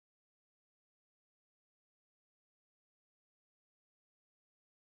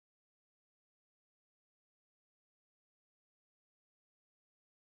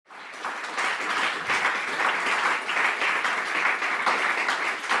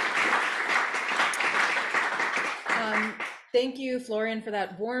Thank you, Florian, for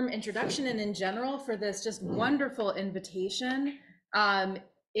that warm introduction and in general for this just wonderful invitation. Um,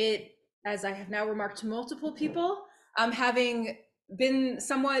 it, as I have now remarked to multiple people, having been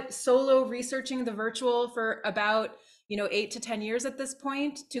somewhat solo researching the virtual for about 8 to 10 years at this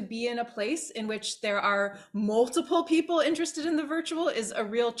point, to be in a place in which there are multiple people interested in the virtual is a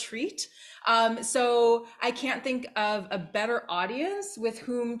real treat. So I can't think of a better audience with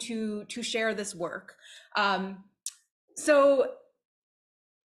whom to share this work. So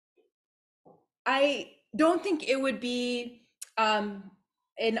I don't think it would be an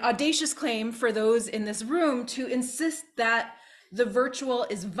audacious claim for those in this room to insist that the virtual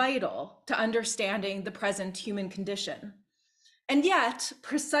is vital to understanding the present human condition. And yet,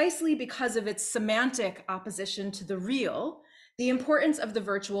 precisely because of its semantic opposition to the real, the importance of the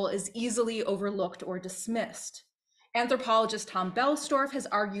virtual is easily overlooked or dismissed. Anthropologist Tom Belstorff has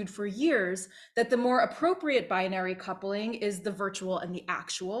argued for years that the more appropriate binary coupling is the virtual and the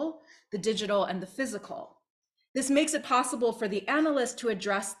actual, the digital and the physical. This makes it possible for the analyst to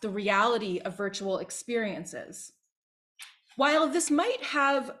address the reality of virtual experiences. While this might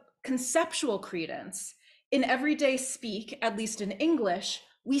have conceptual credence, in everyday speak, at least in English,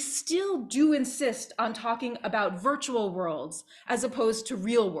 we still do insist on talking about virtual worlds as opposed to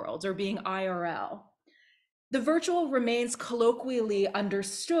real worlds or being IRL. The virtual remains colloquially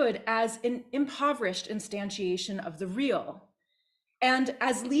understood as an impoverished instantiation of the real. And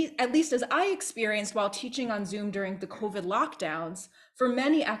at least as I experienced while teaching on Zoom during the COVID lockdowns, for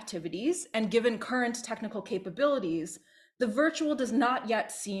many activities and given current technical capabilities, the virtual does not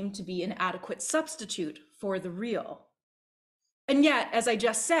yet seem to be an adequate substitute for the real. And yet, as I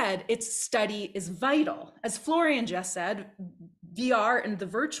just said, its study is vital. As Florian just said, VR and the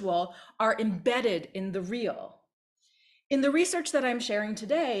virtual are embedded in the real. In the research that I'm sharing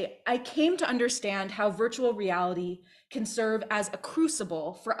today, I came to understand how virtual reality can serve as a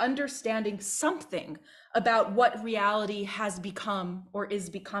crucible for understanding something about what reality has become or is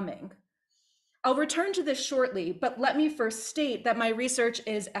becoming. I'll return to this shortly, but let me first state that my research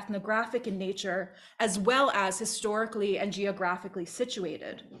is ethnographic in nature, as well as historically and geographically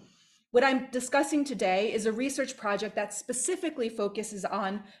situated. What I'm discussing today is a research project that specifically focuses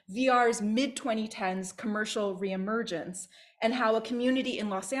on VR's mid-2010s commercial re-emergence and how a community in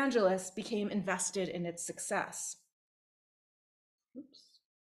Los Angeles became invested in its success. Oops.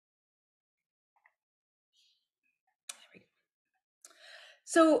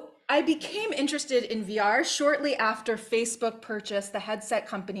 So I became interested in VR shortly after Facebook purchased the headset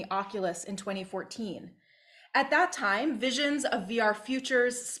company Oculus in 2014. At that time, visions of VR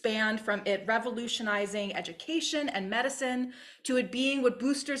futures spanned from it revolutionizing education and medicine to it being what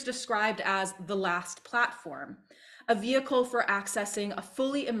boosters described as the last platform, a vehicle for accessing a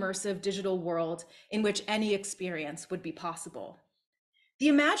fully immersive digital world in which any experience would be possible. The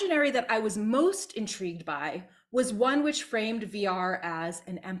imaginary that I was most intrigued by was one which framed VR as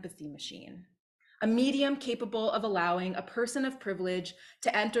an empathy machine, a medium capable of allowing a person of privilege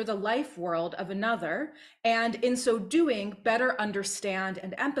to enter the life world of another, and in so doing, better understand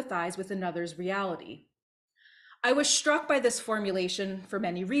and empathize with another's reality. I was struck by this formulation for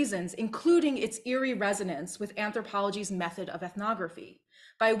many reasons, including its eerie resonance with anthropology's method of ethnography,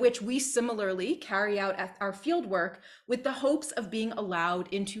 by which we similarly carry out our fieldwork with the hopes of being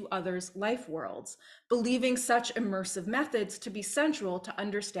allowed into others' life worlds, believing such immersive methods to be central to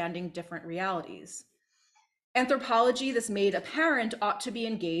understanding different realities. Anthropology, this made apparent, ought to be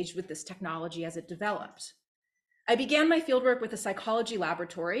engaged with this technology as it developed. I began my fieldwork with a psychology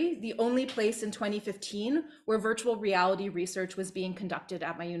laboratory, the only place in 2015 where virtual reality research was being conducted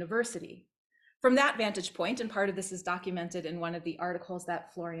at my university. From that vantage point, and part of this is documented in one of the articles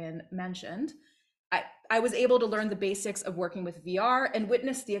that Florian mentioned, I was able to learn the basics of working with VR and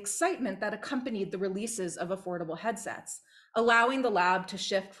witness the excitement that accompanied the releases of affordable headsets, allowing the lab to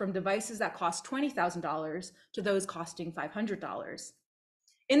shift from devices that cost $20,000 to those costing $500.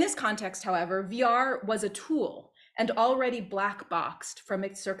 In this context, however, VR was a tool and already black boxed from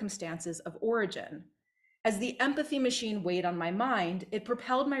its circumstances of origin. As the empathy machine weighed on my mind, it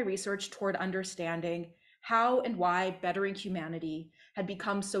propelled my research toward understanding how and why bettering humanity had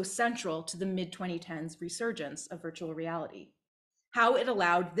become so central to the mid-2010s resurgence of virtual reality. How it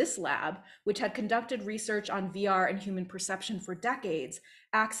allowed this lab, which had conducted research on VR and human perception for decades,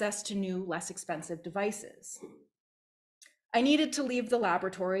 access to new, less expensive devices. I needed to leave the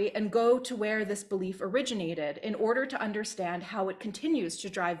laboratory and go to where this belief originated in order to understand how it continues to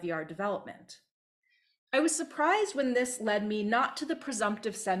drive VR development. I was surprised when this led me not to the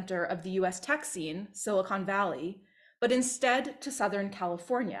presumptive center of the US tech scene, Silicon Valley, but instead to Southern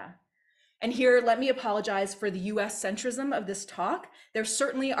California. And here, let me apologize for the US centrism of this talk. There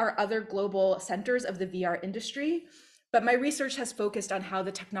certainly are other global centers of the VR industry, but my research has focused on how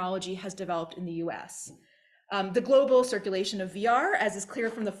the technology has developed in the US. The global circulation of VR, as is clear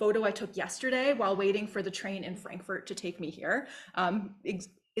from the photo I took yesterday while waiting for the train in Frankfurt to take me here,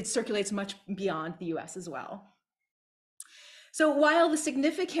 it circulates much beyond the US as well. So while the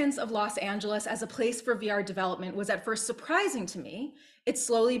significance of Los Angeles as a place for VR development was at first surprising to me, it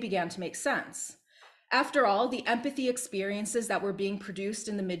slowly began to make sense. After all, the empathy experiences that were being produced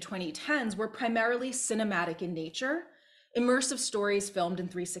in the mid-2010s were primarily cinematic in nature, immersive stories filmed in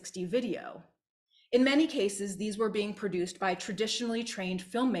 360 video. In many cases, these were being produced by traditionally trained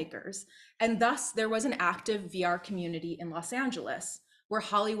filmmakers, and thus there was an active VR community in Los Angeles, where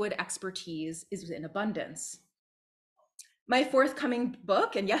Hollywood expertise is in abundance. My forthcoming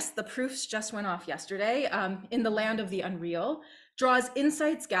book, and yes, the proofs just went off yesterday, In the Land of the Unreal, draws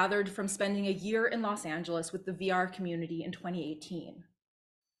insights gathered from spending a year in Los Angeles with the VR community in 2018.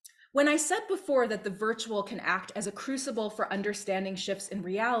 When I said before that the virtual can act as a crucible for understanding shifts in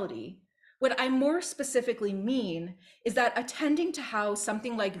reality, what I more specifically mean is that attending to how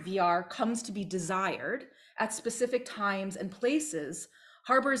something like VR comes to be desired at specific times and places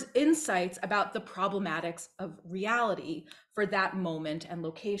harbors insights about the problematics of reality for that moment and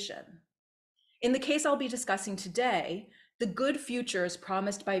location. In the case I'll be discussing today, the good futures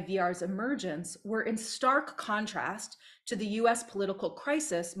promised by VR's emergence were in stark contrast to the US political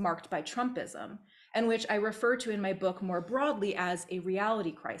crisis marked by Trumpism, and which I refer to in my book more broadly as a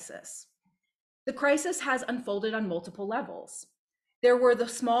reality crisis. The crisis has unfolded on multiple levels. There were the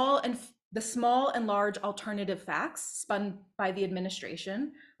small and large alternative facts spun by the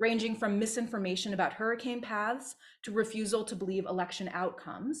administration, ranging from misinformation about hurricane paths to refusal to believe election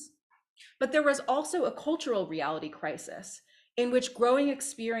outcomes. But there was also a cultural reality crisis in which growing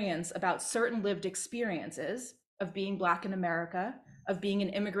experience about certain lived experiences of being Black in America, of being an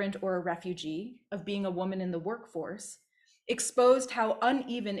immigrant or a refugee, of being a woman in the workforce, exposed how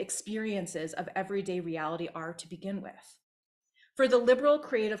uneven experiences of everyday reality are to begin with. For the liberal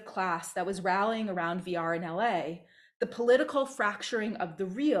creative class that was rallying around VR in LA, the political fracturing of the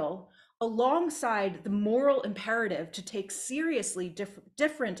real, alongside the moral imperative to take seriously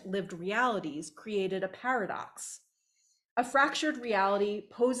different lived realities, created a paradox. A fractured reality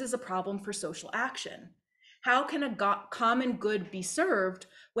poses a problem for social action. How can a common good be served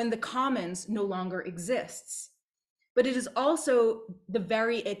when the commons no longer exists? But it is also the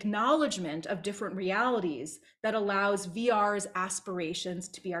very acknowledgement of different realities that allows VR's aspirations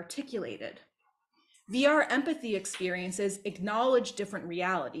to be articulated. VR empathy experiences acknowledge different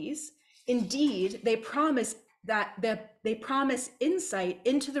realities. Indeed, they promise insight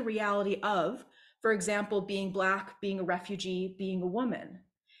into the reality of, for example, being Black, being a refugee, being a woman.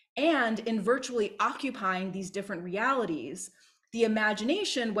 And in virtually occupying these different realities, the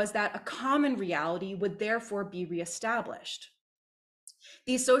imagination was that a common reality would therefore be reestablished.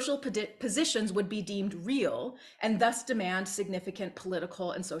 These social positions would be deemed real and thus demand significant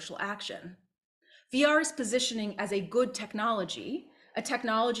political and social action. VR's positioning as a good technology, a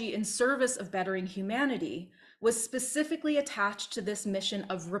technology in service of bettering humanity, was specifically attached to this mission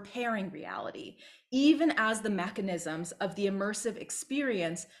of repairing reality, even as the mechanisms of the immersive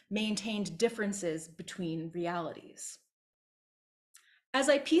experience maintained differences between realities. As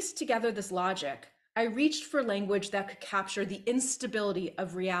I pieced together this logic, I reached for language that could capture the instability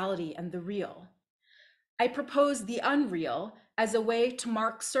of reality and the real. I proposed the unreal as a way to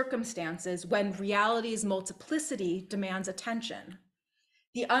mark circumstances when reality's multiplicity demands attention.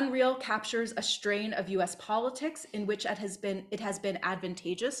 The unreal captures a strain of US politics in which it has been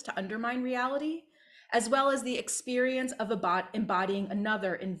advantageous to undermine reality, as well as the experience of embodying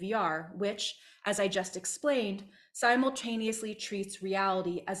another in VR, which, as I just explained, simultaneously treats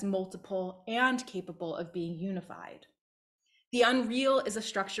reality as multiple and capable of being unified. The unreal is a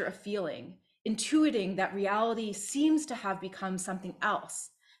structure of feeling, intuiting that reality seems to have become something else,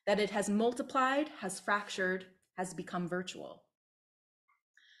 that it has multiplied, has fractured, has become virtual.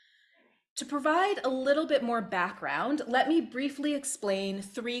 To provide a little bit more background, let me briefly explain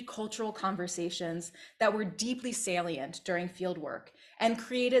 3 cultural conversations that were deeply salient during fieldwork and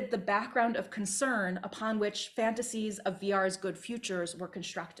created the background of concern upon which fantasies of VR's good futures were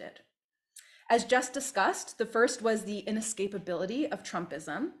constructed. As just discussed, the first was the inescapability of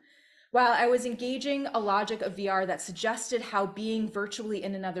Trumpism. While I was engaging a logic of VR that suggested how being virtually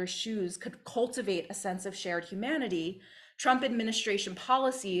in another's shoes could cultivate a sense of shared humanity, Trump administration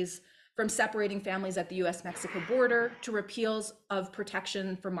policies from separating families at the US-Mexico border to repeals of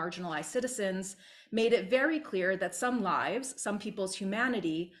protection for marginalized citizens, made it very clear that some lives, some people's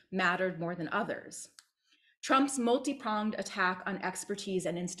humanity, mattered more than others. Trump's multi-pronged attack on expertise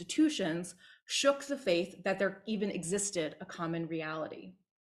and institutions shook the faith that there even existed a common reality.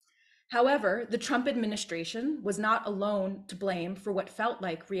 However, the Trump administration was not alone to blame for what felt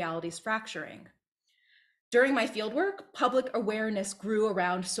like reality's fracturing. During my fieldwork, public awareness grew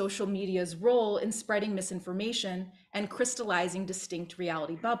around social media's role in spreading misinformation and crystallizing distinct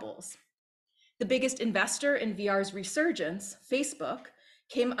reality bubbles. The biggest investor in VR's resurgence, Facebook,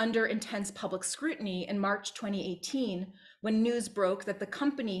 came under intense public scrutiny in March 2018 when news broke that the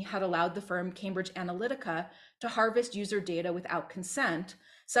company had allowed the firm Cambridge Analytica to harvest user data without consent,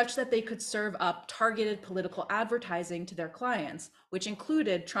 such that they could serve up targeted political advertising to their clients, which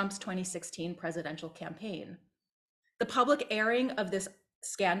included Trump's 2016 presidential campaign. The public airing of this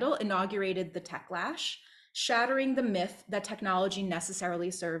scandal inaugurated the techlash, shattering the myth that technology necessarily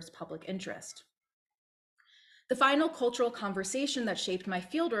serves public interest. The final cultural conversation that shaped my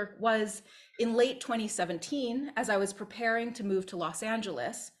fieldwork was in late 2017, as I was preparing to move to Los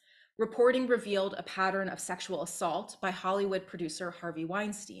Angeles. Reporting revealed a pattern of sexual assault by Hollywood producer Harvey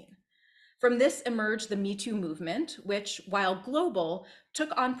Weinstein. From this emerged the Me Too movement, which, while global, took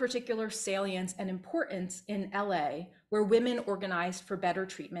on particular salience and importance in LA, where women organized for better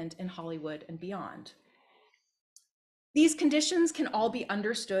treatment in Hollywood and beyond. These conditions can all be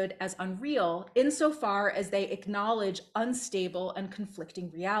understood as unreal insofar as they acknowledge unstable and conflicting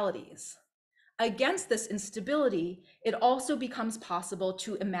realities. Against this instability, it also becomes possible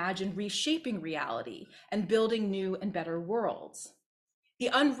to imagine reshaping reality and building new and better worlds. The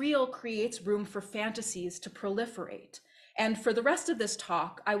unreal creates room for fantasies to proliferate. And for the rest of this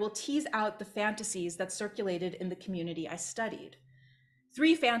talk, I will tease out the fantasies that circulated in the community I studied.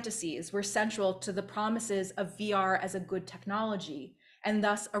 3 fantasies were central to the promises of VR as a good technology, and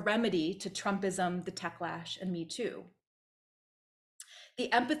thus a remedy to Trumpism, the techlash, and Me Too.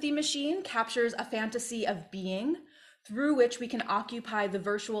 The empathy machine captures a fantasy of being through which we can occupy the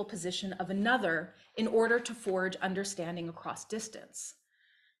virtual position of another in order to forge understanding across distance.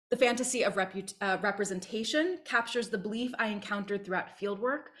 The fantasy of representation captures the belief I encountered throughout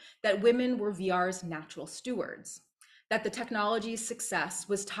fieldwork that women were VR's natural stewards, that the technology's success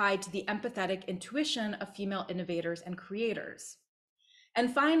was tied to the empathetic intuition of female innovators and creators.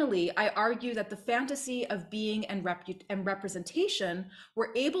 And finally, I argue that the fantasy of being and representation were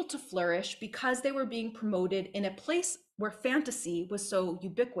able to flourish because they were being promoted in a place where fantasy was so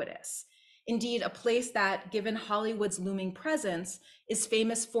ubiquitous. Indeed, a place that, given Hollywood's looming presence, is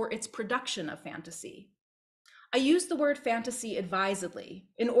famous for its production of fantasy. I use the word fantasy advisedly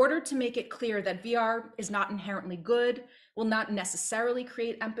in order to make it clear that VR is not inherently good, will not necessarily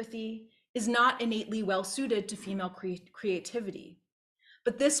create empathy, is not innately well suited to female creativity.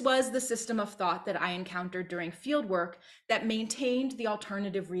 But this was the system of thought that I encountered during fieldwork that maintained the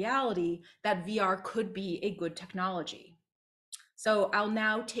alternative reality that VR could be a good technology. So I'll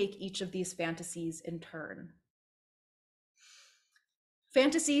now take each of these fantasies in turn.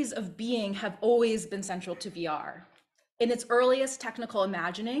 Fantasies of being have always been central to VR. In its earliest technical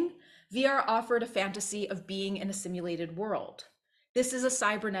imagining, VR offered a fantasy of being in a simulated world. This is a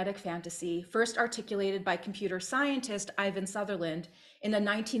cybernetic fantasy first articulated by computer scientist Ivan Sutherland in a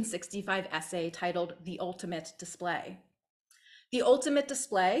 1965 essay titled The Ultimate Display. The ultimate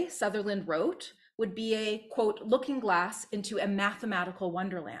display, Sutherland wrote, would be a, quote, looking glass into a mathematical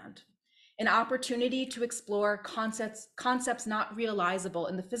wonderland, an opportunity to explore concepts not realizable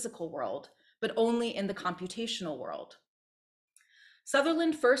in the physical world, but only in the computational world.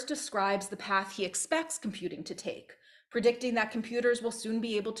 Sutherland first describes the path he expects computing to take, predicting that computers will soon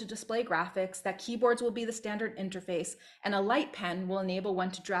be able to display graphics, that keyboards will be the standard interface, and a light pen will enable one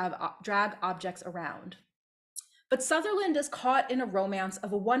to drag objects around. But Sutherland is caught in a romance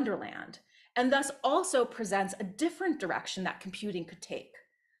of a wonderland, and thus also presents a different direction that computing could take,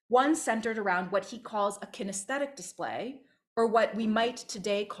 one centered around what he calls a kinesthetic display, or what we might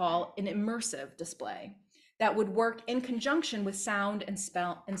today call an immersive display, that would work in conjunction with sound and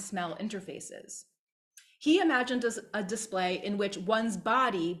smell interfaces. He imagined a display in which one's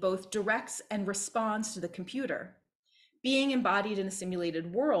body both directs and responds to the computer. Being embodied in a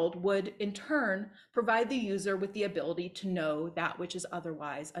simulated world would, in turn, provide the user with the ability to know that which is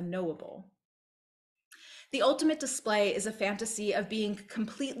otherwise unknowable. The ultimate display is a fantasy of being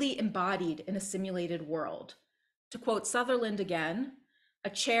completely embodied in a simulated world. To quote Sutherland again, a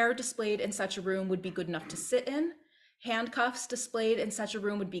chair displayed in such a room would be good enough to sit in, handcuffs displayed in such a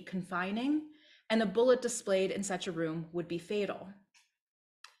room would be confining, and a bullet displayed in such a room would be fatal.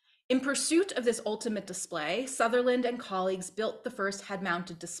 In pursuit of this ultimate display, Sutherland and colleagues built the first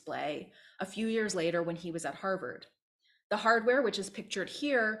head-mounted display a few years later when he was at Harvard. The hardware, which is pictured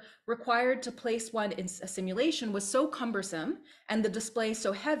here, required to place one in a simulation was so cumbersome and the display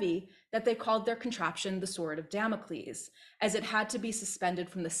so heavy that they called their contraption the Sword of Damocles, as it had to be suspended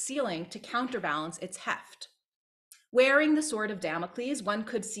from the ceiling to counterbalance its heft. Wearing the Sword of Damocles, one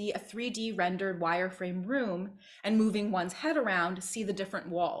could see a 3D rendered wireframe room, and moving one's head around, see the different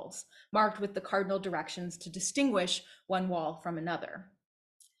walls, marked with the cardinal directions to distinguish one wall from another.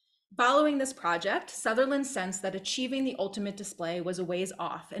 Following this project, Sutherland sensed that achieving the ultimate display was a ways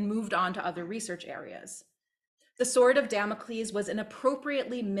off and moved on to other research areas. The Sword of Damocles was an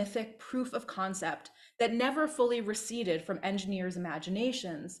appropriately mythic proof of concept that never fully receded from engineers'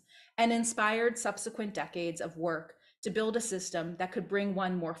 imaginations and inspired subsequent decades of work to build a system that could bring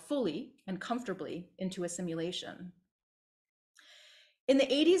one more fully and comfortably into a simulation. In the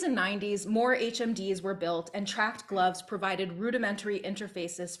 80s and 90s, more HMDs were built and tracked gloves provided rudimentary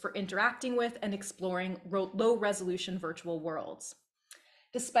interfaces for interacting with and exploring low-resolution virtual worlds.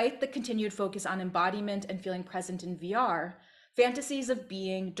 Despite the continued focus on embodiment and feeling present in VR, fantasies of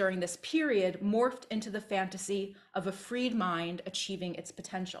being during this period morphed into the fantasy of a freed mind achieving its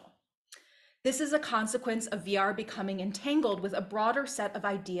potential. This is a consequence of VR becoming entangled with a broader set of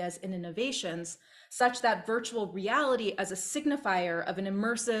ideas and innovations, such that virtual reality as a signifier of an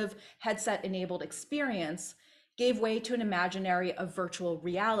immersive headset-enabled experience gave way to an imaginary of virtual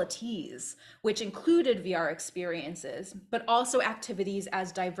realities, which included VR experiences, but also activities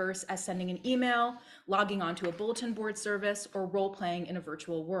as diverse as sending an email, logging onto a bulletin board service, or role-playing in a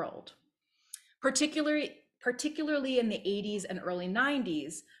virtual world. Particularly in the 80s and early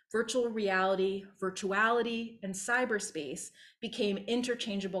 90s, virtual reality, virtuality, and cyberspace became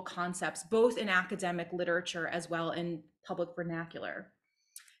interchangeable concepts, both in academic literature as well in public vernacular.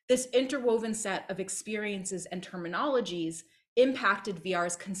 This interwoven set of experiences and terminologies impacted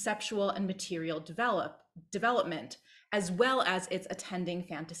VR's conceptual and material development, as well as its attending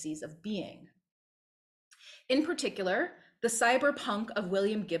fantasies of being. In particular, the cyberpunk of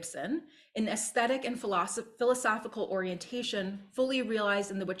William Gibson, an aesthetic and philosophical orientation fully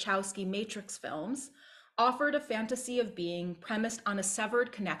realized in the Wachowski Matrix films, offered a fantasy of being premised on a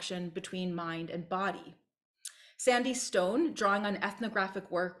severed connection between mind and body. Sandy Stone, drawing on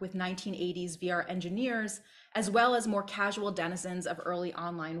ethnographic work with 1980s VR engineers, as well as more casual denizens of early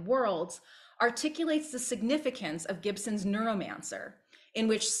online worlds, articulates the significance of Gibson's Neuromancer, in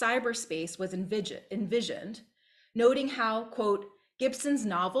which cyberspace was envisioned, noting how, quote, Gibson's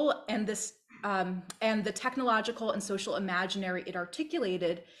novel and the technological and social imaginary it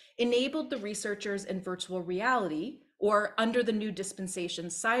articulated enabled the researchers in virtual reality, or under the new dispensation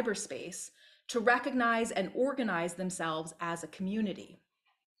cyberspace, to recognize and organize themselves as a community.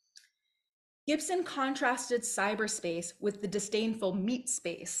 Gibson contrasted cyberspace with the disdainful meat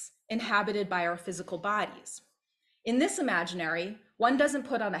space inhabited by our physical bodies. In this imaginary, one doesn't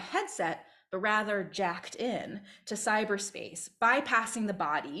put on a headset, but rather jacked in to cyberspace, bypassing the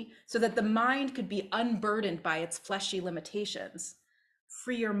body so that the mind could be unburdened by its fleshy limitations.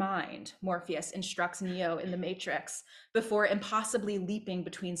 Free your mind, Morpheus instructs Neo in the Matrix, before impossibly leaping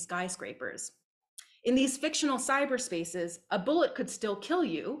between skyscrapers. In these fictional cyberspaces, a bullet could still kill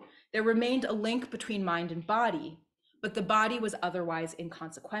you. There remained a link between mind and body, but the body was otherwise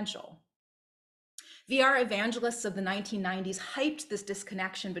inconsequential. VR evangelists of the 1990s hyped this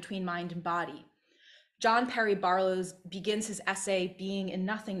disconnection between mind and body. John Perry Barlow begins his essay, Being in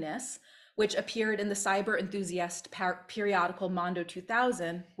Nothingness, which appeared in the cyber enthusiast periodical Mondo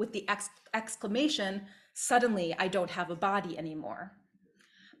 2000 with the exclamation, "Suddenly I don't have a body anymore."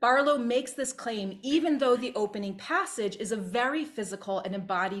 Barlow makes this claim even though the opening passage is a very physical and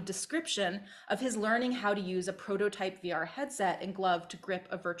embodied description of his learning how to use a prototype VR headset and glove to grip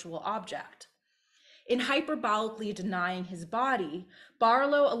a virtual object. In hyperbolically denying his body,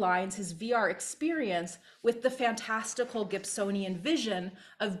 Barlow aligns his VR experience with the fantastical Gibsonian vision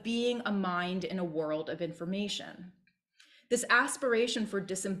of being a mind in a world of information. This aspiration for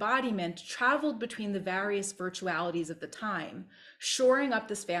disembodiment traveled between the various virtualities of the time, shoring up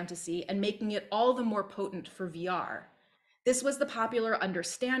this fantasy and making it all the more potent for VR. This was the popular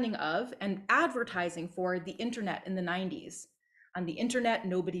understanding of and advertising for the internet in the 90s. On the internet,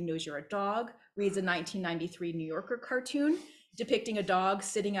 nobody knows you're a dog, reads a 1993 New Yorker cartoon depicting a dog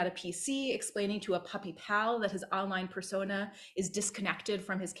sitting at a PC explaining to a puppy pal that his online persona is disconnected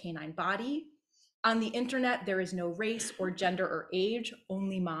from his canine body. On the internet, there is no race or gender or age,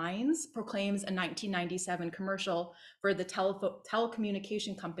 only minds, proclaims a 1997 commercial for the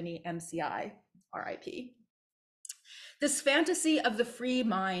telecommunication company MCI, RIP. This fantasy of the free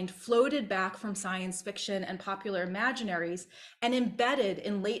mind floated back from science fiction and popular imaginaries and embedded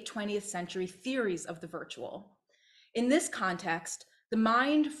in late 20th century theories of the virtual. In this context,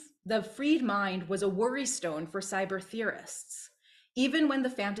 the freed mind was a worrystone for cyber theorists. Even when the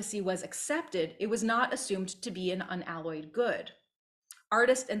fantasy was accepted, it was not assumed to be an unalloyed good.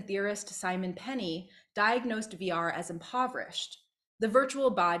 Artist and theorist Simon Penny diagnosed VR as impoverished. The virtual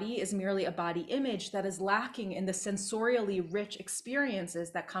body is merely a body image that is lacking in the sensorially rich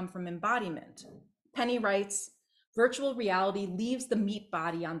experiences that come from embodiment. Penny writes, virtual reality leaves the meat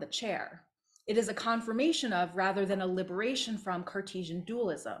body on the chair. It is a confirmation of, rather than a liberation from, Cartesian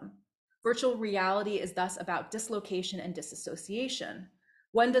dualism. Virtual reality is thus about dislocation and disassociation.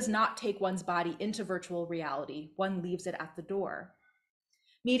 One does not take one's body into virtual reality, one leaves it at the door.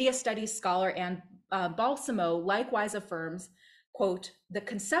 Media studies scholar Anne Balsamo likewise affirms, quote, the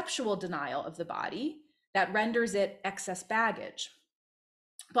conceptual denial of the body that renders it excess baggage.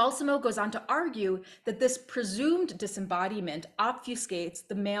 Balsamo goes on to argue that this presumed disembodiment obfuscates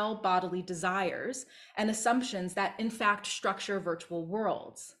the male bodily desires and assumptions that in fact structure virtual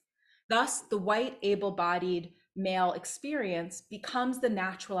worlds. Thus, the white, able-bodied male experience becomes the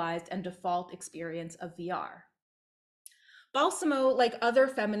naturalized and default experience of VR. Balsamo, like other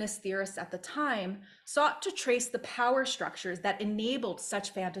feminist theorists at the time, sought to trace the power structures that enabled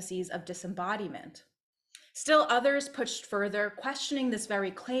such fantasies of disembodiment. Still others pushed further, questioning this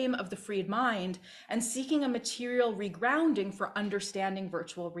very claim of the freed mind and seeking a material regrounding for understanding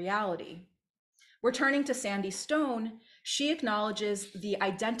virtual reality. Returning to Sandy Stone, she acknowledges the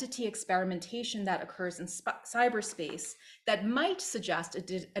identity experimentation that occurs in cyberspace that might suggest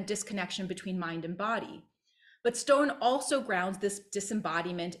a disconnection between mind and body. But Stone also grounds this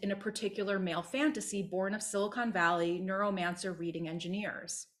disembodiment in a particular male fantasy born of Silicon Valley neuromancer reading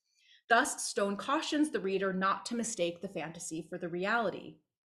engineers. Thus, Stone cautions the reader not to mistake the fantasy for the reality.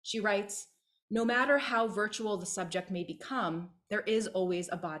 She writes, no matter how virtual the subject may become, there is always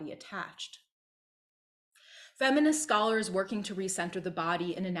a body attached. Feminist scholars working to recenter the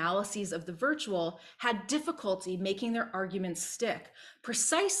body in analyses of the virtual had difficulty making their arguments stick,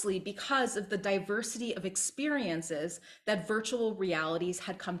 precisely because of the diversity of experiences that virtual realities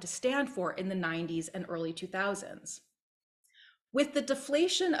had come to stand for in the 90s and early 2000s. With the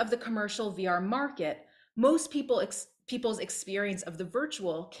deflation of the commercial VR market, most people's experience of the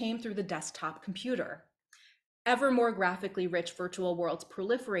virtual came through the desktop computer. Ever more graphically rich virtual worlds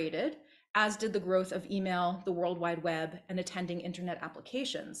proliferated, as did the growth of email, the World Wide Web, and attending internet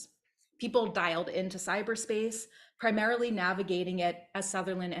applications. People dialed into cyberspace, primarily navigating it, as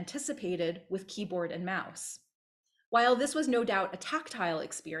Sutherland anticipated, with keyboard and mouse. While this was no doubt a tactile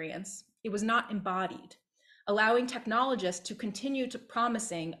experience, it was not embodied, allowing technologists to continue to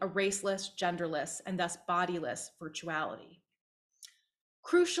promising a raceless, genderless, and thus bodiless virtuality.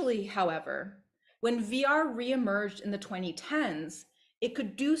 Crucially, however, when VR re-emerged in the 2010s, it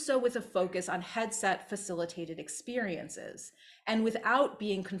could do so with a focus on headset-facilitated experiences and without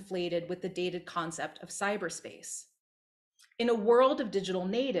being conflated with the dated concept of cyberspace. In a world of digital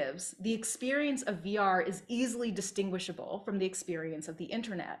natives, the experience of VR is easily distinguishable from the experience of the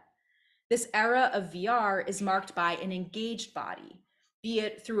internet. This era of VR is marked by an engaged body, be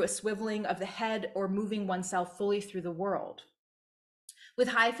it through a swiveling of the head or moving oneself fully through the world. With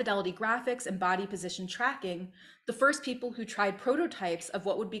high fidelity graphics and body position tracking, the first people who tried prototypes of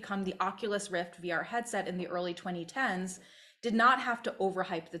what would become the Oculus Rift VR headset in the early 2010s did not have to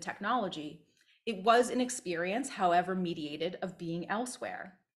overhype the technology. It was an experience, however mediated, of being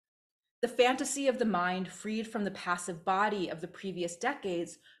elsewhere. The fantasy of the mind freed from the passive body of the previous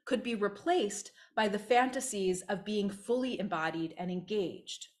decades could be replaced by the fantasies of being fully embodied and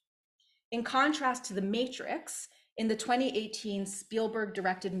engaged. In contrast to The Matrix, in the 2018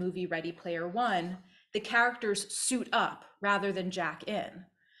 Spielberg-directed movie Ready Player One, the characters suit up rather than jack in.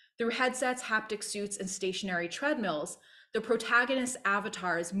 Through headsets, haptic suits, and stationary treadmills, the protagonist's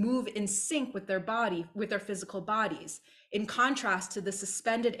avatars move in sync with their physical bodies, in contrast to the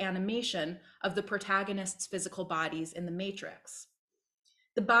suspended animation of the protagonist's physical bodies in The Matrix.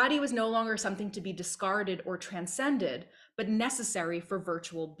 The body was no longer something to be discarded or transcended, but necessary for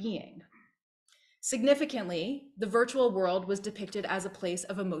virtual being. Significantly, the virtual world was depicted as a place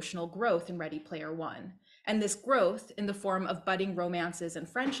of emotional growth in Ready Player One, and this growth, in the form of budding romances and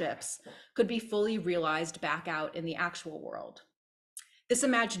friendships, could be fully realized back out in the actual world. This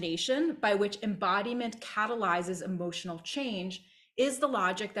imagination, by which embodiment catalyzes emotional change, is the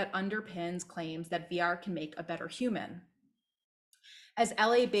logic that underpins claims that VR can make a better human. As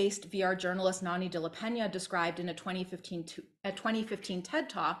LA-based VR journalist Nani de la Pena described in a 2015 TED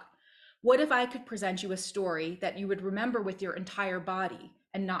Talk, What if I could present you a story that you would remember with your entire body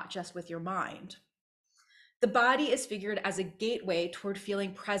and not just with your mind? The body is figured as a gateway toward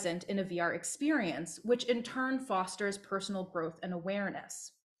feeling present in a VR experience, which in turn fosters personal growth and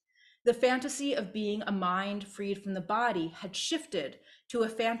awareness. The fantasy of being a mind freed from the body had shifted to a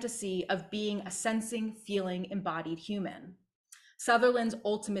fantasy of being a sensing, feeling, embodied human. Sutherland's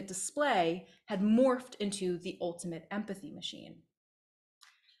ultimate display had morphed into the ultimate empathy machine.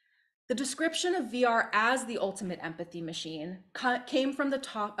 The description of VR as the ultimate empathy machine came from the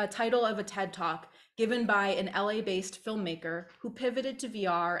title of a TED Talk given by an LA-based filmmaker who pivoted to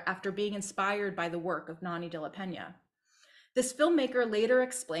VR after being inspired by the work of Nani de la Peña. This filmmaker later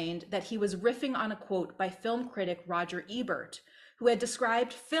explained that he was riffing on a quote by film critic Roger Ebert, who had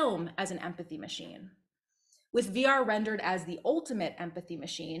described film as an empathy machine. With VR rendered as the ultimate empathy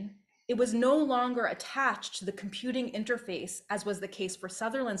machine, it was no longer attached to the computing interface, as was the case for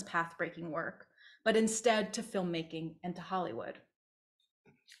Sutherland's path-breaking work, but instead to filmmaking and to Hollywood.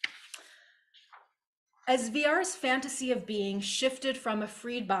 As VR's fantasy of being shifted from a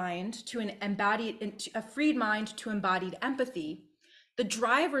freed mind to embodied empathy, the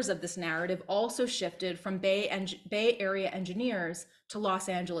drivers of this narrative also shifted from Bay Area engineers to Los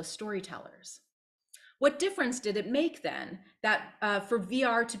Angeles storytellers. What difference did it make then that for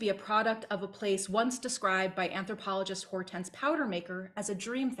VR to be a product of a place once described by anthropologist Hortense Powdermaker as a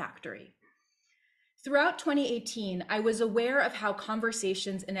dream factory? Throughout 2018, I was aware of how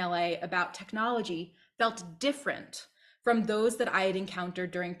conversations in LA about technology felt different from those that I had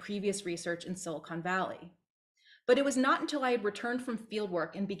encountered during previous research in Silicon Valley. But it was not until I had returned from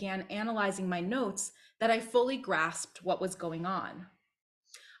fieldwork and began analyzing my notes that I fully grasped what was going on.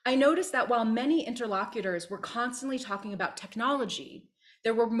 I noticed that while many interlocutors were constantly talking about technology,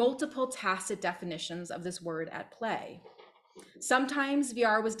 there were multiple tacit definitions of this word at play. Sometimes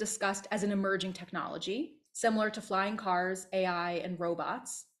VR was discussed as an emerging technology, similar to flying cars, AI, and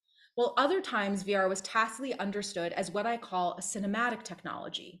robots, while other times VR was tacitly understood as what I call a cinematic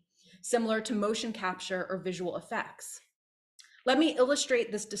technology, similar to motion capture or visual effects. Let me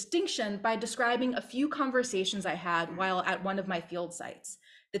illustrate this distinction by describing a few conversations I had while at one of my field sites,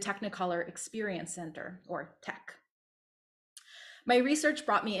 the Technicolor Experience Center, or TEC. My research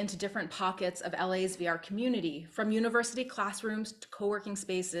brought me into different pockets of LA's VR community, from university classrooms to co-working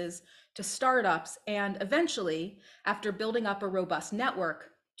spaces to startups, and eventually, after building up a robust network,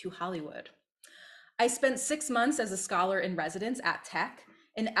 to Hollywood. I spent 6 months as a scholar in residence at TEC,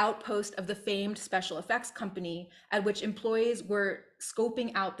 an outpost of the famed special effects company at which employees were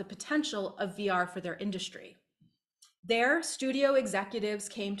scoping out the potential of VR for their industry. There, studio executives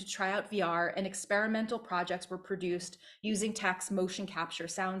came to try out VR and experimental projects were produced using TEC's motion capture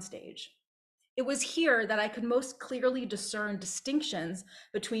soundstage. It was here that I could most clearly discern distinctions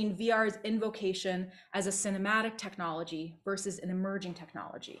between VR's invocation as a cinematic technology versus an emerging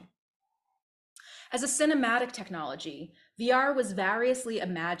technology. As a cinematic technology, VR was variously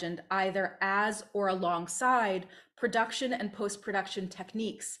imagined either as or alongside production and post-production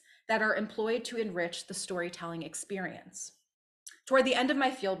techniques that are employed to enrich the storytelling experience. Toward the end of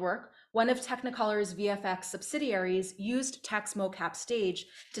my fieldwork, one of Technicolor's VFX subsidiaries used TEC's mocap stage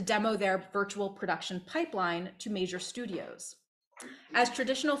to demo their virtual production pipeline to major studios. As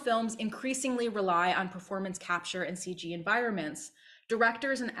traditional films increasingly rely on performance capture and CG environments,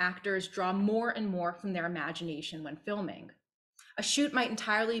 directors and actors draw more and more from their imagination when filming. A shoot might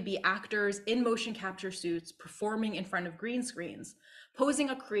entirely be actors in motion capture suits performing in front of green screens, posing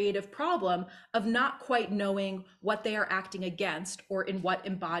a creative problem of not quite knowing what they are acting against or in what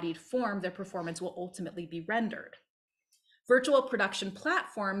embodied form their performance will ultimately be rendered. Virtual production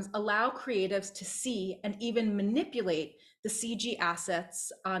platforms allow creatives to see and even manipulate the CG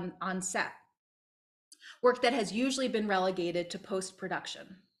assets on set, work that has usually been relegated to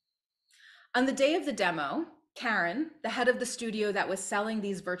post-production. On the day of the demo, Karen, the head of the studio that was selling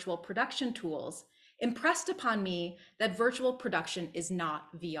these virtual production tools, impressed upon me that virtual production is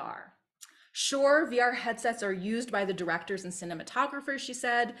not VR. Sure, VR headsets are used by the directors and cinematographers, she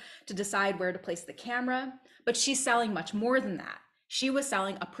said, to decide where to place the camera, but she's selling much more than that. She was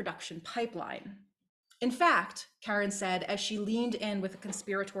selling a production pipeline. In fact, Karen said as she leaned in with a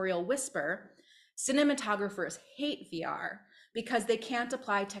conspiratorial whisper, cinematographers hate VR because they can't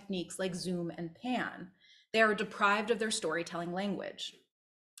apply techniques like zoom and pan. They are deprived of their storytelling language.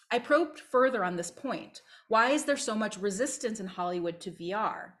 I probed further on this point. Why is there so much resistance in Hollywood to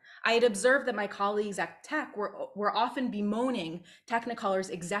VR? I had observed that my colleagues at TEC were often bemoaning Technicolor's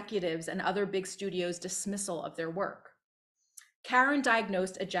executives and other big studios' dismissal of their work. Karen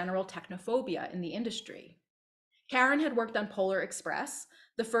diagnosed a general technophobia in the industry. Karen had worked on Polar Express,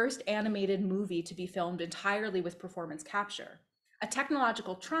 the first animated movie to be filmed entirely with performance capture. A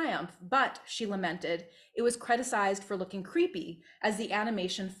technological triumph, but, she lamented, it was criticized for looking creepy as the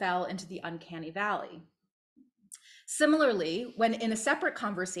animation fell into the uncanny valley. Similarly, when in a separate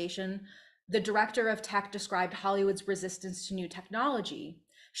conversation, the director of tech described Hollywood's resistance to new technology,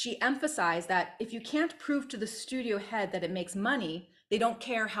 she emphasized that if you can't prove to the studio head that it makes money, they don't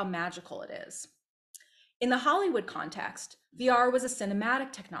care how magical it is. In the Hollywood context, VR was a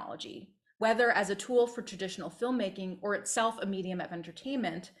cinematic technology, whether as a tool for traditional filmmaking or itself a medium of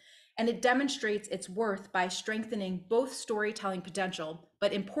entertainment, and it demonstrates its worth by strengthening both storytelling potential,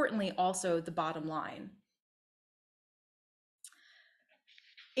 but importantly also the bottom line.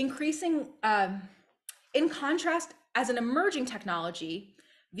 In contrast, as an emerging technology,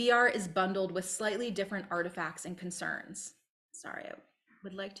 VR is bundled with slightly different artifacts and concerns. Sorry, I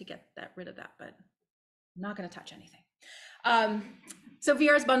would like to get rid of that, but I'm not going to touch anything. So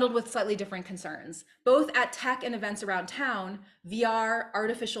VR is bundled with slightly different concerns. Both at tech and events around town, VR,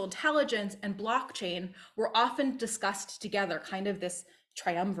 artificial intelligence, and blockchain were often discussed together, kind of this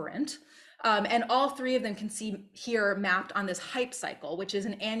triumvirate. And all three of them can see here mapped on this hype cycle, which is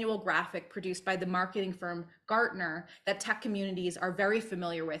an annual graphic produced by the marketing firm Gartner that tech communities are very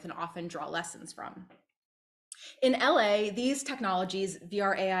familiar with and often draw lessons from. In LA, these technologies,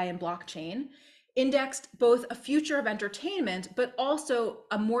 VR, AI, and blockchain, indexed both a future of entertainment, but also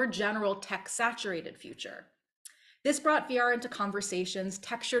a more general tech-saturated future. This brought VR into conversations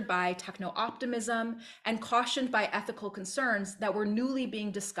textured by techno-optimism and cautioned by ethical concerns that were newly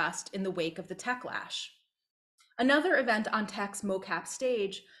being discussed in the wake of the techlash. Another event on tech's mocap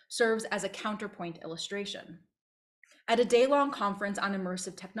stage serves as a counterpoint illustration. At a day-long conference on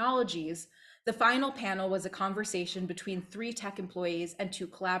immersive technologies, the final panel was a conversation between 3 tech employees and 2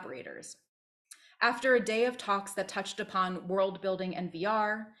 collaborators. After a day of talks that touched upon world building and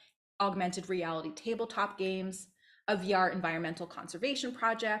VR, augmented reality tabletop games, a VR environmental conservation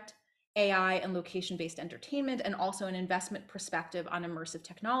project, AI and location-based entertainment, and also an investment perspective on immersive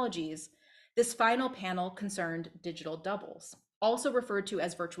technologies, this final panel concerned digital doubles. Also referred to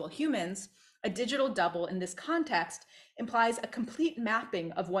as virtual humans, a digital double in this context implies a complete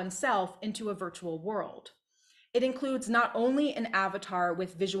mapping of oneself into a virtual world. It includes not only an avatar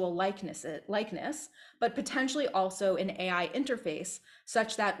with visual likeness, but potentially also an AI interface,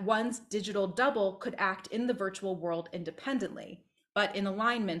 such that one's digital double could act in the virtual world independently, but in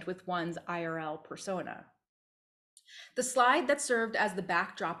alignment with one's IRL persona. The slide that served as the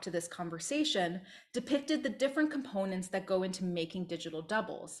backdrop to this conversation depicted the different components that go into making digital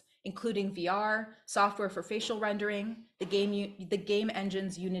doubles, including VR, software for facial rendering, the game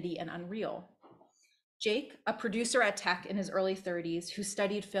engines Unity and Unreal. Jake, a producer at tech in his early 30s who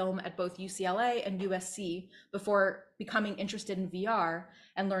studied film at both UCLA and USC before becoming interested in VR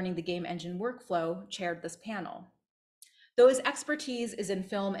and learning the game engine workflow, chaired this panel. Though his expertise is in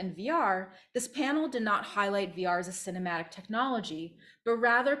film and VR, this panel did not highlight VR as a cinematic technology, but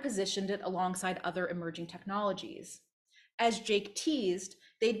rather positioned it alongside other emerging technologies. As Jake teased,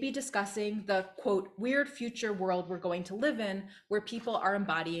 they'd be discussing the, quote, weird future world we're going to live in where people are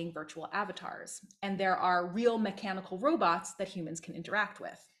embodying virtual avatars, and there are real mechanical robots that humans can interact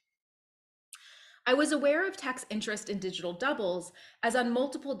with. I was aware of tech's interest in digital doubles, as on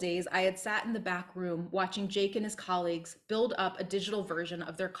multiple days I had sat in the back room watching Jake and his colleagues build up a digital version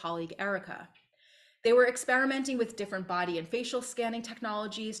of their colleague Erica. They were experimenting with different body and facial scanning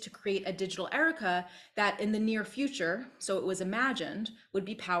technologies to create a digital Erica that in the near future, so it was imagined, would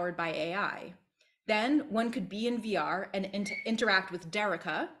be powered by AI. Then one could be in VR and interact with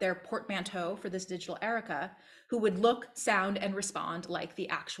Derica, their portmanteau for this digital Erica, who would look, sound, and respond like the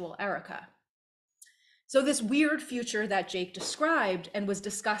actual Erica. So this weird future that Jake described and was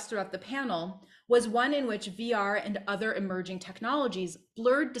discussed throughout the panel was one in which VR and other emerging technologies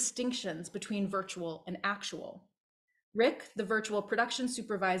blurred distinctions between virtual and actual. Rick, the virtual production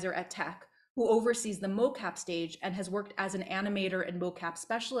supervisor at Tech, who oversees the mocap stage and has worked as an animator and mocap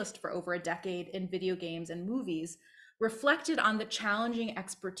specialist for over a decade in video games and movies, reflected on the challenging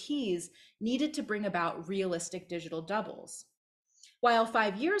expertise needed to bring about realistic digital doubles. While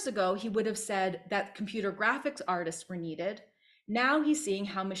 5 years ago, he would have said that computer graphics artists were needed, now he's seeing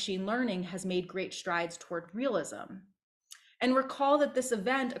how machine learning has made great strides toward realism. And recall that this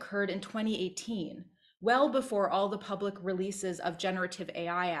event occurred in 2018, well before all the public releases of generative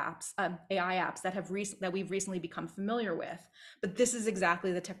AI apps that we've recently become familiar with. But this is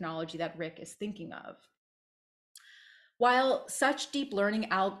exactly the technology that Rick is thinking of. While such deep learning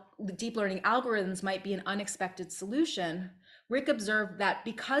algorithms might be an unexpected solution, Rick observed that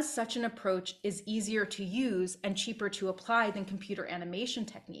because such an approach is easier to use and cheaper to apply than computer animation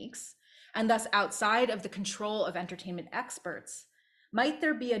techniques, and thus outside of the control of entertainment experts, might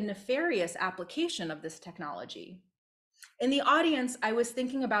there be a nefarious application of this technology? In the audience, I was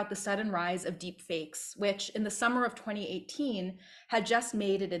thinking about the sudden rise of deep fakes, which in the summer of 2018 had just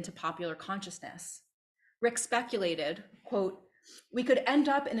made it into popular consciousness. Rick speculated, quote, "We could end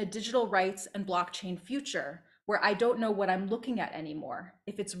up in a digital rights and blockchain future where I don't know what I'm looking at anymore,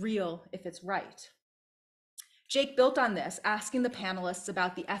 if it's real, if it's right." Jake built on this, asking the panelists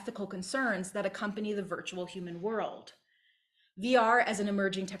about the ethical concerns that accompany the virtual human world. VR as an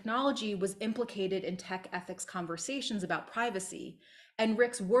emerging technology was implicated in tech ethics conversations about privacy, and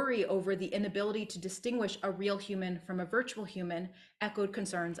Rick's worry over the inability to distinguish a real human from a virtual human echoed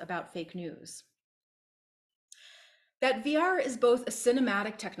concerns about fake news. That VR is both a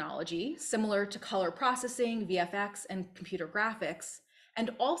cinematic technology, similar to color processing, VFX, and computer graphics,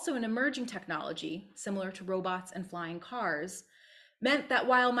 and also an emerging technology, similar to robots and flying cars, meant that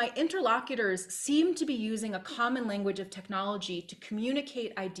while my interlocutors seemed to be using a common language of technology to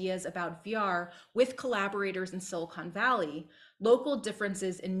communicate ideas about VR with collaborators in Silicon Valley, local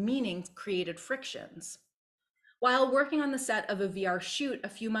differences in meanings created frictions. While working on the set of a VR shoot a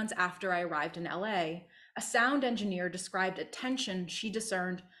few months after I arrived in LA, a sound engineer described a tension she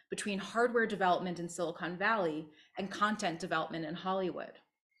discerned between hardware development in Silicon Valley and content development in Hollywood.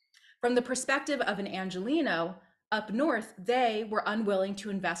 From the perspective of an Angelino, up north, they were unwilling to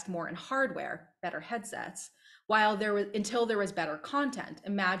invest more in hardware, better headsets, until there was better content,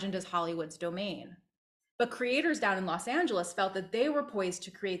 imagined as Hollywood's domain. But creators down in Los Angeles felt that they were poised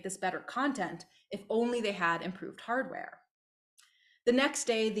to create this better content if only they had improved hardware. The next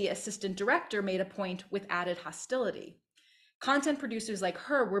day, the assistant director made a point with added hostility. Content producers like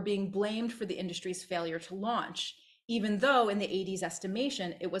her were being blamed for the industry's failure to launch, even though in the 80s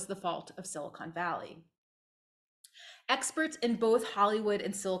estimation, it was the fault of Silicon Valley. Experts in both Hollywood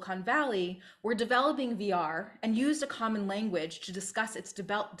and Silicon Valley were developing VR and used a common language to discuss its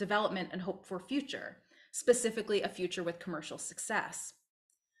development and hope for future, specifically a future with commercial success.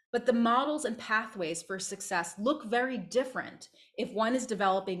 But the models and pathways for success look very different if one is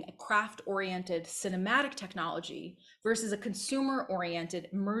developing a craft-oriented cinematic technology versus a consumer-oriented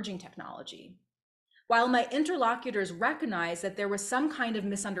emerging technology. While my interlocutors recognized that there was some kind of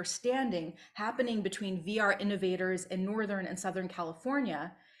misunderstanding happening between VR innovators in Northern and Southern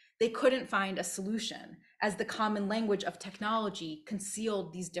California, they couldn't find a solution, as the common language of technology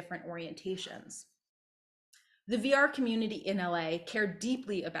concealed these different orientations. The VR community in LA cared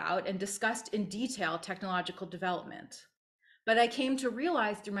deeply about and discussed in detail technological development. But I came to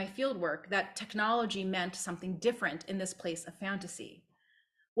realize through my fieldwork that technology meant something different in this place of fantasy.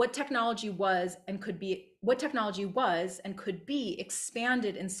 What technology was and could be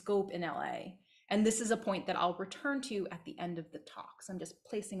expanded in scope in LA. And this is a point that I'll return to at the end of the talk. So I'm just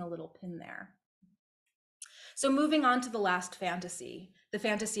placing a little pin there. So moving on to the last fantasy, the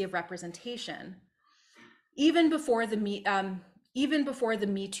fantasy of representation. Even before the Me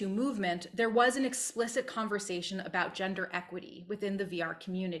Too movement, there was an explicit conversation about gender equity within the VR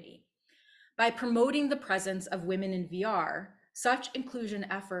community. By promoting the presence of women in VR, such inclusion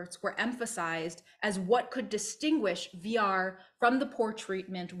efforts were emphasized as what could distinguish VR from the poor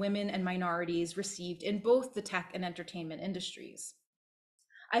treatment women and minorities received in both the tech and entertainment industries.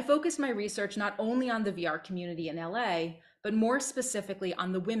 I focused my research not only on the VR community in LA, but more specifically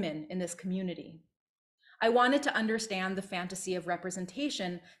on the women in this community. I wanted to understand the fantasy of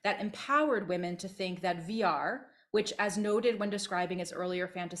representation that empowered women to think that VR, which, as noted when describing its earlier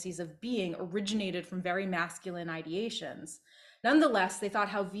fantasies of being, originated from very masculine ideations. Nonetheless, they thought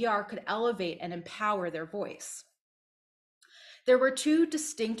how VR could elevate and empower their voice. There were two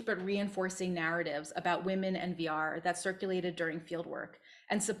distinct but reinforcing narratives about women and VR that circulated during fieldwork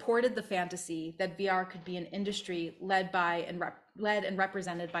and supported the fantasy that VR could be an industry led and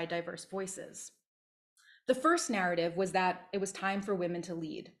represented by diverse voices. The first narrative was that it was time for women to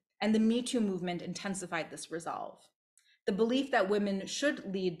lead, and the Me Too movement intensified this resolve. The belief that women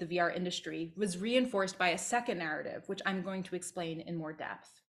should lead the VR industry was reinforced by a second narrative, which I'm going to explain in more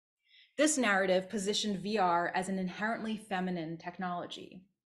depth. This narrative positioned VR as an inherently feminine technology.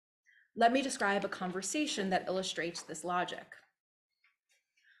 Let me describe a conversation that illustrates this logic.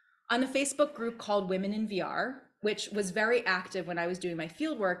 On a Facebook group called Women in VR, which was very active when I was doing my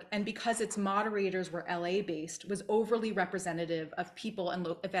fieldwork, and because its moderators were LA-based, was overly representative of people and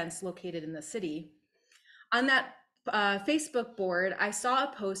events located in the city. On that Facebook board, I saw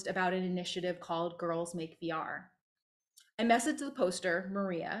a post about an initiative called Girls Make VR. I messaged the poster,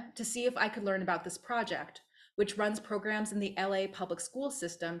 Maria, to see if I could learn about this project, which runs programs in the LA public school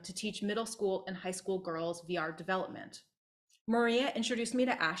system to teach middle school and high school girls VR development. Maria introduced me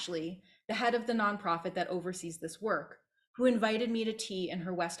to Ashley, the head of the nonprofit that oversees this work, who invited me to tea in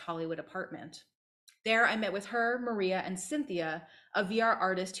her West Hollywood apartment. There, I met with her, Maria, and Cynthia, a VR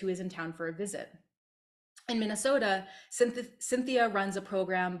artist who is in town for a visit. In Minnesota, Cynthia runs a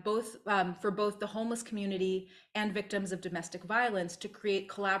program for both the homeless community and victims of domestic violence to create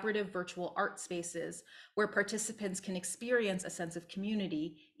collaborative virtual art spaces where participants can experience a sense of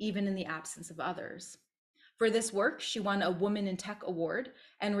community, even in the absence of others. For this work, she won a Woman in Tech Award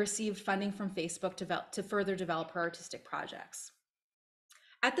and received funding from Facebook to further develop her artistic projects.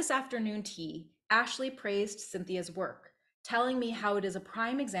 At this afternoon tea, Ashley praised Cynthia's work, telling me how it is a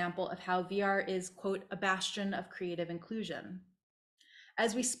prime example of how VR is, quote, a bastion of creative inclusion.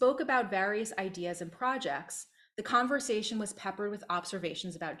 As we spoke about various ideas and projects, the conversation was peppered with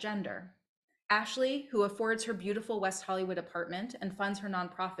observations about gender. Ashley, who affords her beautiful West Hollywood apartment and funds her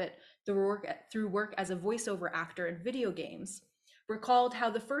nonprofit through work as a voiceover actor in video games, recalled how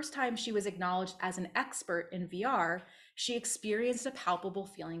the first time she was acknowledged as an expert in VR, she experienced a palpable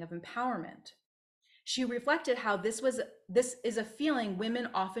feeling of empowerment. She reflected how this is a feeling women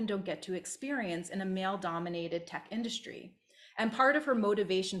often don't get to experience in a male-dominated tech industry. And part of her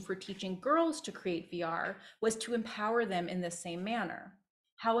motivation for teaching girls to create VR was to empower them in this same manner.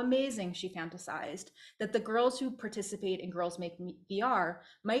 How amazing, she fantasized, that the girls who participate in Girls Make VR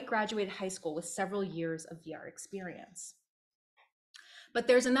might graduate high school with several years of VR experience. But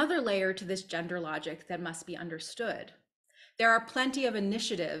there's another layer to this gender logic that must be understood. There are plenty of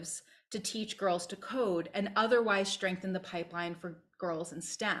initiatives to teach girls to code and otherwise strengthen the pipeline for girls in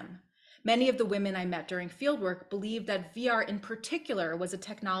STEM. Many of the women I met during fieldwork believed that VR in particular was a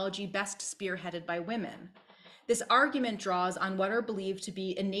technology best spearheaded by women. This argument draws on what are believed to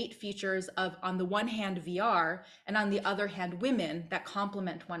be innate features of, on the one hand, VR, and on the other hand, women that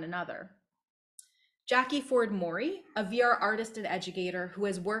complement one another. Jackie Ford Morey, a VR artist and educator who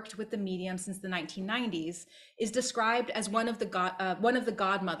has worked with the medium since the 1990s, is described as one of the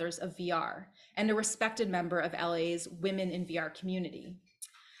godmothers of VR and a respected member of LA's Women in VR community.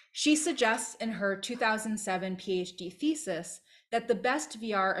 She suggests in her 2007 PhD thesis that the best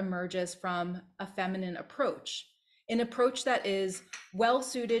VR emerges from a feminine approach, an approach that is well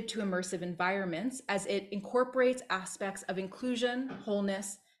suited to immersive environments as it incorporates aspects of inclusion,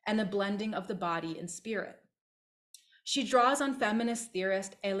 wholeness, and a blending of the body and spirit. She draws on feminist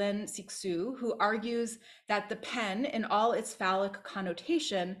theorist Hélène Cixous, who argues that the pen, in all its phallic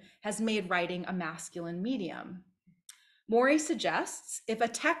connotation, has made writing a masculine medium. Morey suggests if a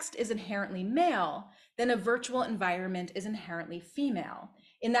text is inherently male, then a virtual environment is inherently female,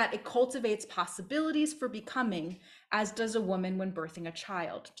 in that it cultivates possibilities for becoming, as does a woman when birthing a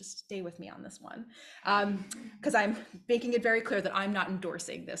child. Just stay with me on this one, because I'm making it very clear that I'm not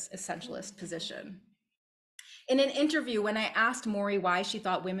endorsing this essentialist position. In an interview, when I asked Morey why she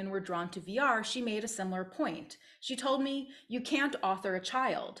thought women were drawn to VR, she made a similar point. She told me, you can't author a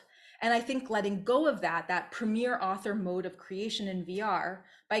child. And I think letting go of that premier author mode of creation in VR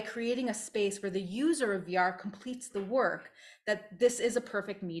by creating a space where the user of VR completes the work, that this is a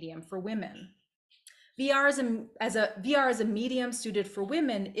perfect medium for women. VR as a medium suited for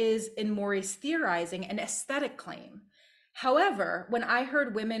women is, in Morey's theorizing, an aesthetic claim. However, when I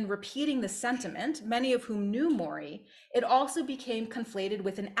heard women repeating the sentiment, many of whom knew Morey, it also became conflated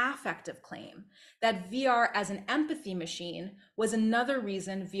with an affective claim that VR as an empathy machine was another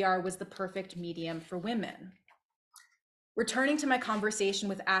reason VR was the perfect medium for women. Returning to my conversation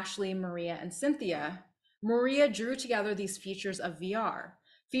with Ashley, Maria, and Cynthia, Maria drew together these features of VR,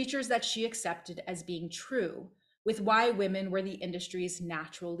 features that she accepted as being true, with why women were the industry's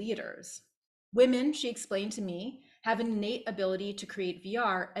natural leaders. Women, she explained to me, have an innate ability to create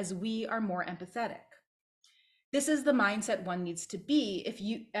VR as we are more empathetic. This is the mindset one needs to be if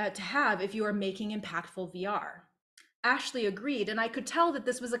you are making impactful VR. Ashley agreed, and I could tell that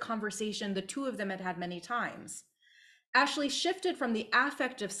this was a conversation the two of them had had many times. Ashley shifted from the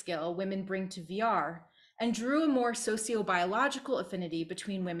affective skill women bring to VR and drew a more sociobiological affinity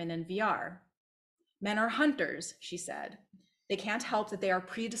between women and VR. Men are hunters, she said. They can't help that they are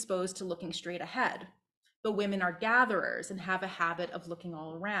predisposed to looking straight ahead. But women are gatherers and have a habit of looking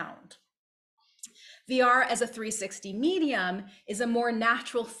all around. VR as a 360 medium is a more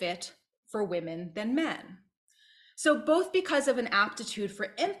natural fit for women than men. So both because of an aptitude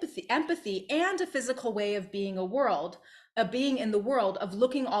for empathy and a physical way of being in the world of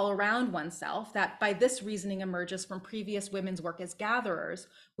looking all around oneself, that by this reasoning emerges from previous women's work as gatherers,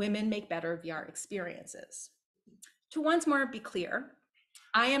 women make better VR experiences. To once more be clear,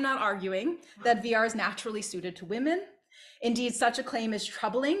 I am not arguing that VR is naturally suited to women. Indeed, such a claim is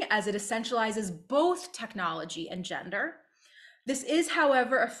troubling as it essentializes both technology and gender. This is,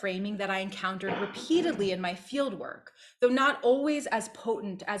 however, a framing that I encountered repeatedly in my fieldwork, though not always as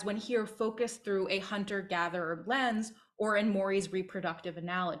potent as when here focused through a hunter-gatherer lens or in Maury's reproductive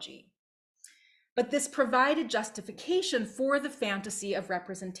analogy. But this provided justification for the fantasy of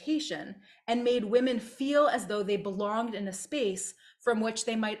representation and made women feel as though they belonged in a space from which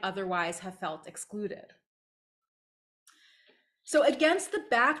they might otherwise have felt excluded. So against the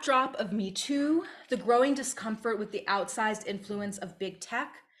backdrop of Me Too, the growing discomfort with the outsized influence of big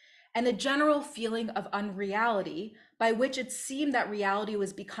tech, and the general feeling of unreality by which it seemed that reality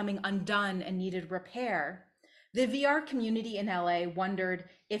was becoming undone and needed repair, the VR community in LA wondered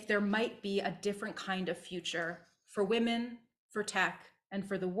if there might be a different kind of future for women, for tech, and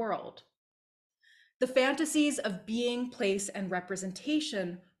for the world. The fantasies of being, place, and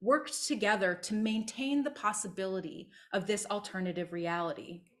representation worked together to maintain the possibility of this alternative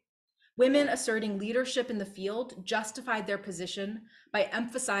reality. Women asserting leadership in the field justified their position by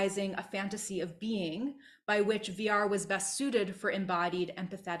emphasizing a fantasy of being by which VR was best suited for embodied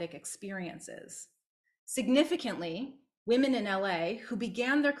empathetic experiences. Significantly, women in LA who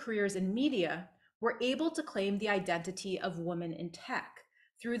began their careers in media were able to claim the identity of woman in tech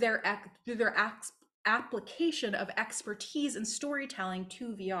through their application of expertise in storytelling to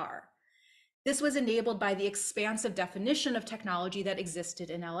VR. This was enabled by the expansive definition of technology that existed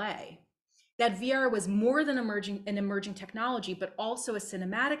in LA. That VR was more than an emerging technology, but also a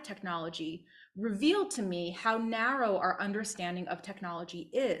cinematic technology, revealed to me how narrow our understanding of technology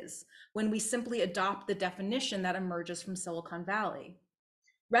is when we simply adopt the definition that emerges from Silicon Valley.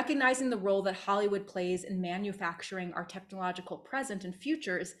 Recognizing the role that Hollywood plays in manufacturing our technological present and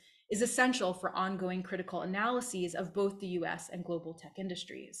futures is essential for ongoing critical analyses of both the US and global tech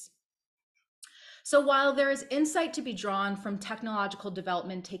industries. So while there is insight to be drawn from technological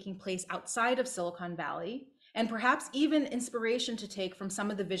development taking place outside of Silicon Valley, and perhaps even inspiration to take from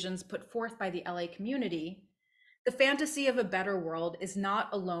some of the visions put forth by the LA community, the fantasy of a better world is not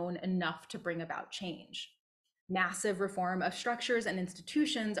alone enough to bring about change. Massive reform of structures and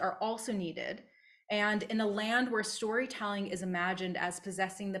institutions are also needed, and in a land where storytelling is imagined as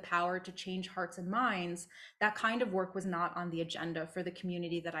possessing the power to change hearts and minds, that kind of work was not on the agenda for the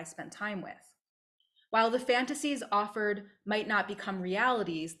community that I spent time with. While the fantasies offered might not become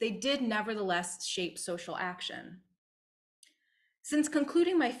realities, they did nevertheless shape social action. Since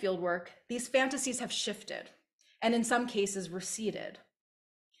concluding my fieldwork, these fantasies have shifted, and in some cases receded.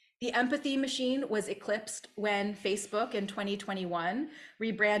 The empathy machine was eclipsed when Facebook in 2021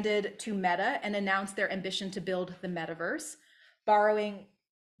 rebranded to Meta and announced their ambition to build the metaverse, borrowing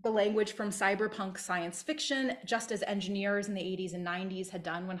the language from cyberpunk science fiction, just as engineers in the 80s and 90s had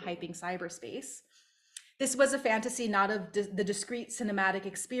done when hyping cyberspace. This was a fantasy not of the discrete cinematic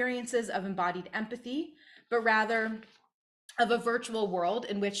experiences of embodied empathy, but rather of a virtual world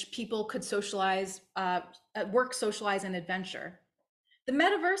in which people could socialize, work, socialize, and adventure. The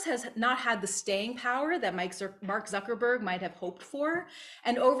metaverse has not had the staying power that Mark Zuckerberg might have hoped for,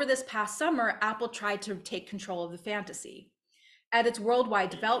 and over this past summer, Apple tried to take control of the fantasy. At its Worldwide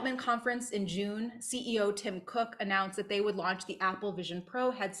Development Conference in June, CEO Tim Cook announced that they would launch the Apple Vision Pro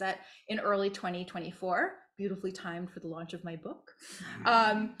headset in early 2024, beautifully timed for the launch of my book.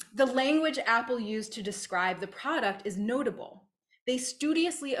 The language Apple used to describe the product is notable. They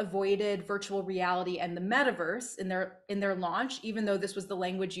studiously avoided virtual reality and the metaverse in their launch, even though this was the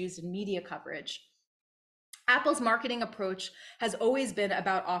language used in media coverage. Apple's marketing approach has always been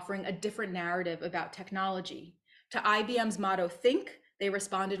about offering a different narrative about technology. To IBM's motto, think, they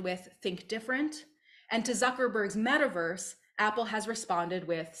responded with think different. And to Zuckerberg's metaverse, Apple has responded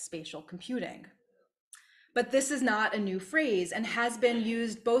with spatial computing. But this is not a new phrase and has been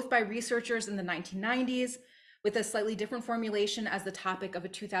used both by researchers in the 1990s with a slightly different formulation as the topic of a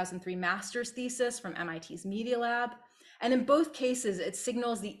 2003 master's thesis from MIT's Media Lab. And in both cases, it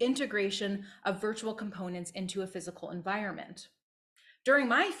signals the integration of virtual components into a physical environment. During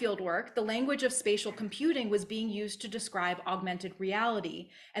my fieldwork, the language of spatial computing was being used to describe augmented reality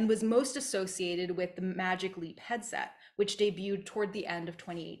and was most associated with the Magic Leap headset, which debuted toward the end of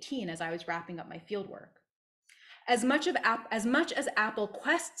 2018 as I was wrapping up my fieldwork. As much as Apple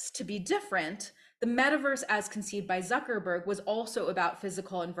quests to be different, the metaverse as conceived by Zuckerberg was also about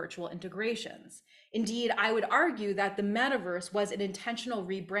physical and virtual integrations. Indeed, I would argue that the metaverse was an intentional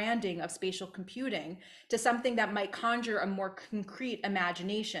rebranding of spatial computing to something that might conjure a more concrete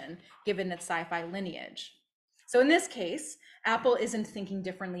imagination given its sci-fi lineage. So in this case, Apple isn't thinking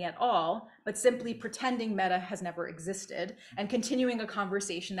differently at all, but simply pretending Meta has never existed and continuing a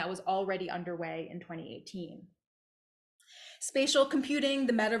conversation that was already underway in 2018. Spatial computing,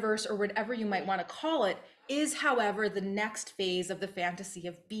 the metaverse, or whatever you might want to call it, is, however, the next phase of the fantasy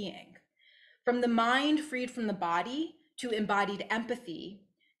of being. From the mind freed from the body to embodied empathy,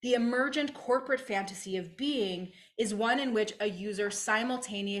 the emergent corporate fantasy of being is one in which a user is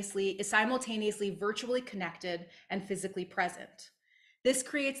simultaneously virtually connected and physically present. This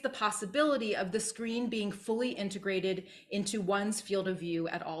creates the possibility of the screen being fully integrated into one's field of view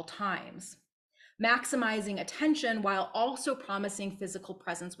at all times, maximizing attention while also promising physical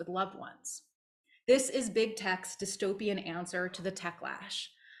presence with loved ones. This is big tech's dystopian answer to the techlash,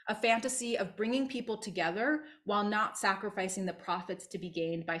 a fantasy of bringing people together while not sacrificing the profits to be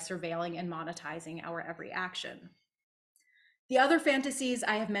gained by surveilling and monetizing our every action. The other fantasies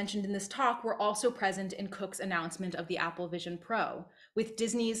I have mentioned in this talk were also present in Cook's announcement of the Apple Vision Pro, with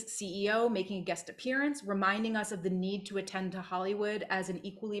Disney's CEO making a guest appearance, reminding us of the need to attend to Hollywood as an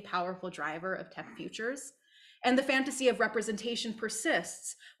equally powerful driver of tech futures. And the fantasy of representation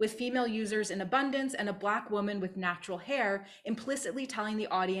persists, with female users in abundance and a Black woman with natural hair implicitly telling the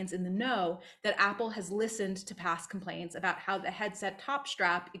audience in the know that Apple has listened to past complaints about how the headset top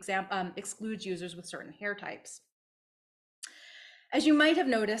strap excludes users with certain hair types. As you might have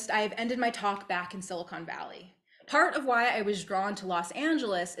noticed, I have ended my talk back in Silicon Valley. Part of why I was drawn to Los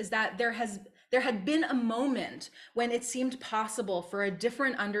Angeles is that there had been a moment when it seemed possible for a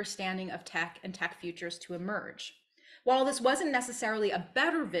different understanding of tech and tech futures to emerge. While this wasn't necessarily a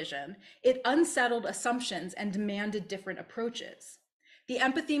better vision, it unsettled assumptions and demanded different approaches. The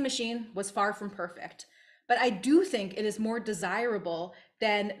empathy machine was far from perfect, but I do think it is more desirable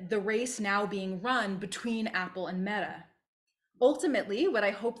than the race now being run between Apple and Meta. Ultimately, what I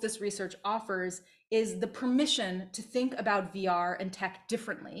hope this research offers is the permission to think about VR and tech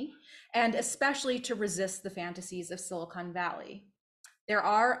differently, and especially to resist the fantasies of Silicon Valley. There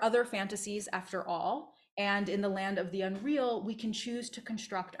are other fantasies after all, and in the land of the unreal, we can choose to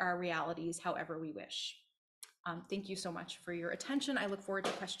construct our realities however we wish. Thank you so much for your attention. I look forward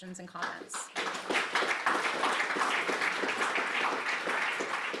to questions and comments.